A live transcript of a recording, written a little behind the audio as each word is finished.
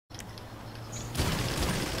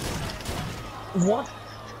What?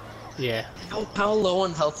 Yeah. How low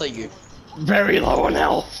on health are you? Very low on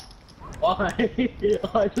health. Why?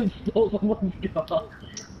 I just stole someone's car.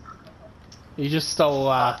 You just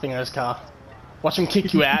stole Thingo's car. Watch him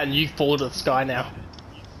kick you out and you fall to the sky now.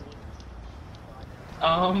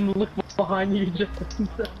 Look behind you, Jason.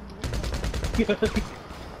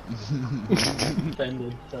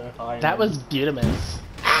 Ascended so high. That was beautiful.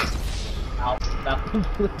 Ow, that was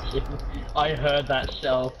legit. I heard that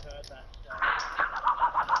shell.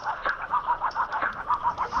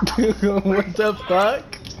 What the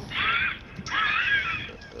fuck?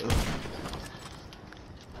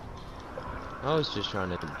 I was just trying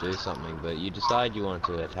to do something, but you decided you wanted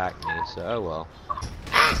to attack me, so oh well.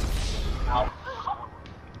 Ow.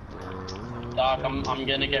 Doc, I'm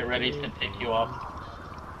gonna get ready to pick you up.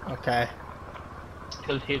 Okay.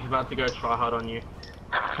 Because he's about to go try hard on you.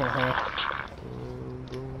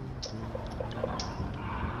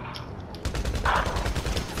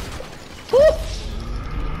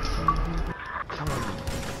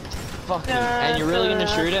 Fucking, and you're really gonna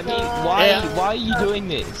shoot at me? Why? Yeah. Why are you doing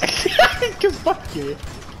this? Cause fuck you.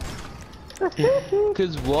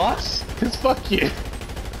 Cause what? Cause fuck you.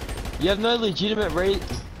 You have no legitimate reason.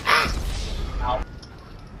 Ow.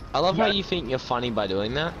 I love how you think you're funny by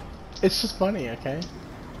doing that. It's just funny, okay?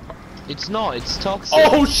 It's not. It's toxic.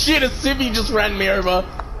 Oh shit! A civvy just ran me over.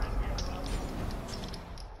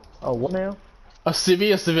 Oh, what now? A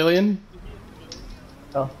civvy, a civilian.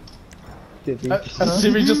 Oh. Did he? A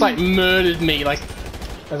civvy just like murdered me, like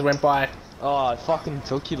as I went by. Oh, it fucking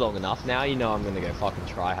took you long enough. Now you know I'm gonna go fucking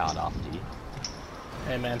try hard after you.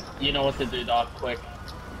 Hey man. You know what to do, Doc, quick.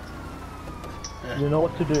 You know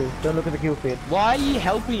what to do. Don't look at the kill feed. Why are you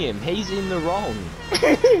helping him? He's in the wrong.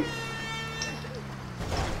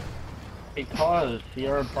 Because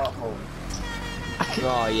you're a butthole.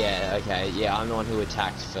 Oh yeah, okay, yeah, I'm the one who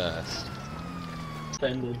attacked first.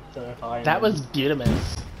 Ascended so high. That was beautiful.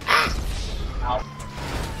 Ow.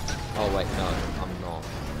 Oh wait, no, I'm not.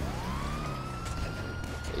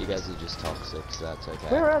 You guys are just toxic, so that's okay.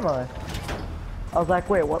 Where am I? I was like,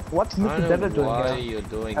 wait, what's I Mr. don't Debba know doing why here? you're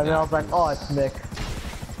doing And that. then I was like, oh, it's Nick.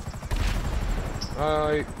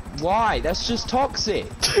 Oh, why? That's just toxic.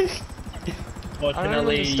 I don't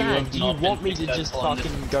Fortunately, you understand. have Do you not want been me to just successful on this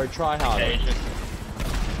fucking go try harder? occasion.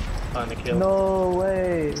 Time to kill. No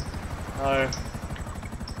way. No.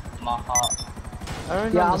 My heart. I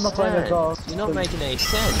don't Yeah, I'm not playing understand. as well. You're not making any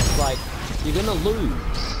sense. Like, you're gonna lose.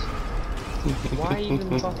 Why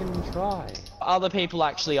even fucking try? Other people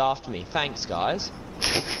actually after me. Thanks, guys.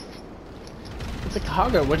 It's a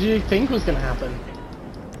cargo. What did you think was gonna happen?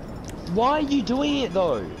 Why are you doing it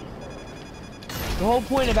though? The whole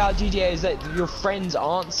point about GTA is that your friends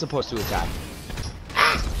aren't supposed to attack.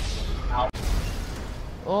 Ow.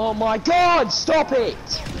 Oh my god, stop it!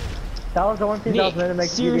 That was the one thing that was Nick, meant to make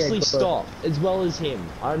seriously GTA good. stop, as well as him.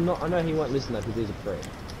 I know he won't listen though because he's a prick.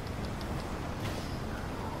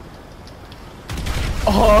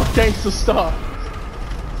 Oh, gangster stop.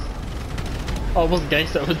 Oh, it wasn't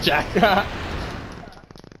gangster, it was Jack.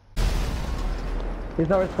 He's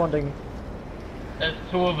not responding. There's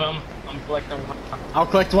two of them. I'm collecting. I'll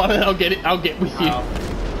collect one and I'll get with you.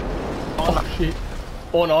 Oh shit.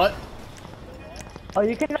 Or not. Oh,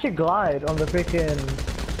 you can actually glide on the freaking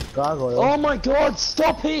gargoyle. Oh my god,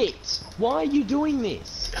 stop it! Why are you doing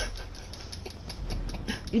this?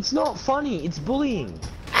 It's not funny, it's bullying.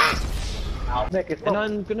 Nick, it's And not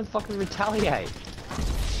I'm gonna fucking retaliate.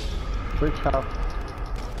 pretty tough.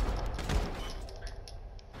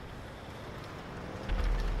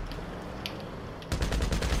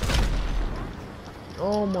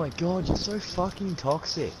 Oh my god, you're so fucking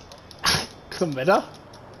toxic. Some better?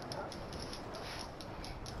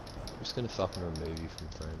 I'm just gonna fucking remove you from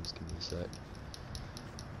friends, give me a sec.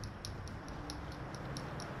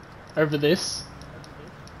 Over this.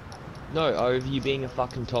 No, over you being a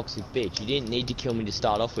fucking toxic bitch. You didn't need to kill me to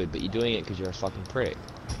start off with, but you're doing it because you're a fucking prick.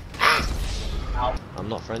 Ow. I'm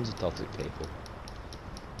not friends with toxic people.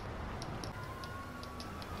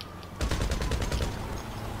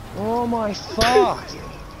 Oh my fuck!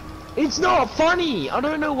 It's not funny! I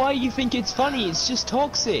don't know why you think it's funny, it's just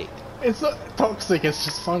toxic. It's not toxic, it's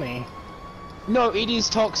just funny. No, it is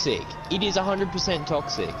toxic. It is 100%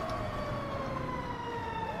 toxic.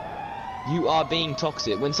 You are being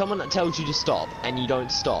toxic. When someone tells you to stop and you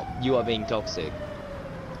don't stop, you are being toxic.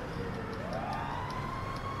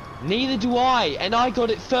 Neither do I, and I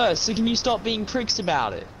got it first, so can you stop being pricks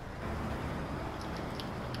about it?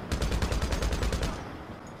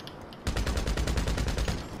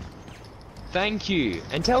 Thank you,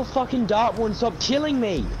 and tell fucking Dartmoor to stop killing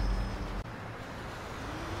me!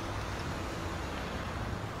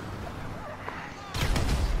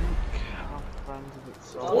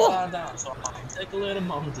 Slow down, so I can take a little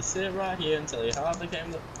moment to sit right here and tell you how I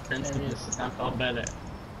became the prince of this town called Bel Air.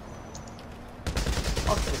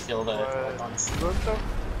 I'll kill that.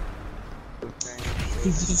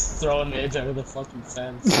 He's just throwing nades over the fucking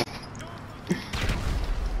fence.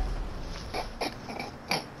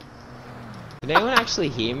 Can anyone actually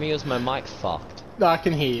hear me, or is my mic fucked? No, I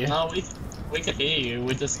can hear you. No, we can hear you,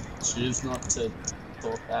 we just choose not to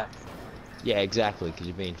talk back. Yeah, exactly, because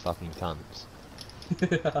you're being fucking cunts.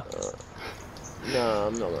 No,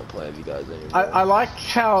 I'm not gonna play with you guys anymore. I like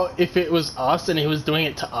how if it was us and he was doing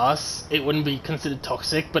it to us, it wouldn't be considered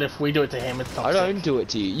toxic, but if we do it to him, it's toxic. I don't do it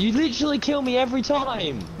to you. You literally kill me every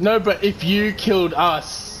time. No, but if you killed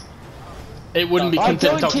us, it wouldn't be I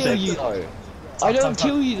considered don't toxic. kill you though. I don't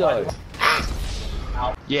kill you though.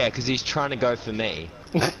 Yeah, because he's trying to go for me.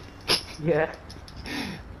 Yeah.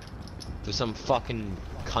 For some fucking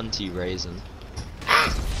cunty reason.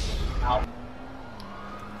 Ow.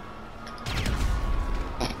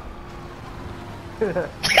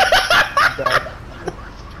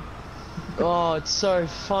 Oh, it's so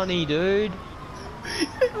funny, dude.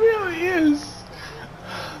 It really is.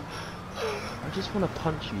 I just want to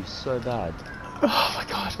punch you so bad. Oh my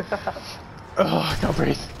god. Oh, I can't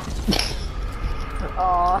breathe.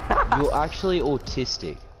 Oh. You're actually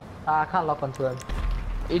autistic. I can't lock onto him.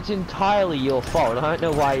 It's entirely your fault. I don't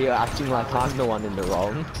know why you're acting like I'm the one in the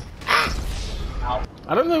wrong.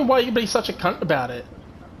 I don't know why you'd be such a cunt about it.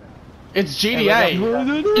 It's GTA.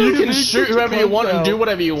 You can shoot whoever you want and do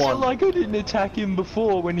whatever you want. Like I didn't attack him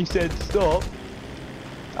before when he said stop.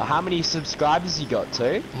 How many subscribers you got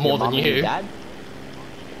to? More than you. Your dad?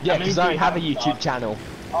 Yeah, because I don't have a YouTube channel.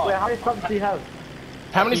 Wait, how many subs do you have?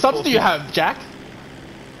 How many subs do you have, Jack?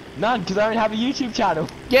 None, because I don't have a YouTube channel.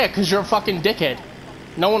 Yeah, because you're a fucking dickhead.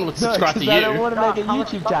 No one would subscribe to you. I don't want to make a How much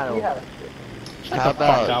YouTube subs do channel. you have? How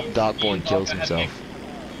about Darkborn kills himself?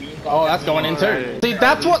 Oh, that's going in too. See,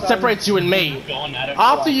 that's what separates you and me.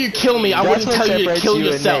 After you kill me, I That's wouldn't what tell you to separates kill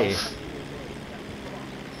you and yourself.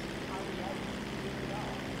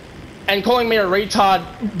 And calling me a retard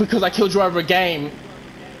because I killed you over a game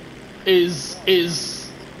is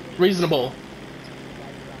reasonable.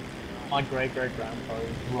 My great-great-grandpa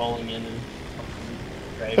is rolling in and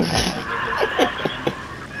fucking grave.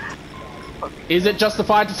 Is it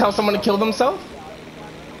justified to tell someone to kill themselves?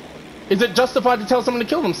 Is it justified to tell someone to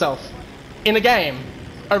kill themselves? In a game?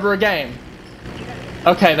 Over a game?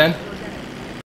 Okay then.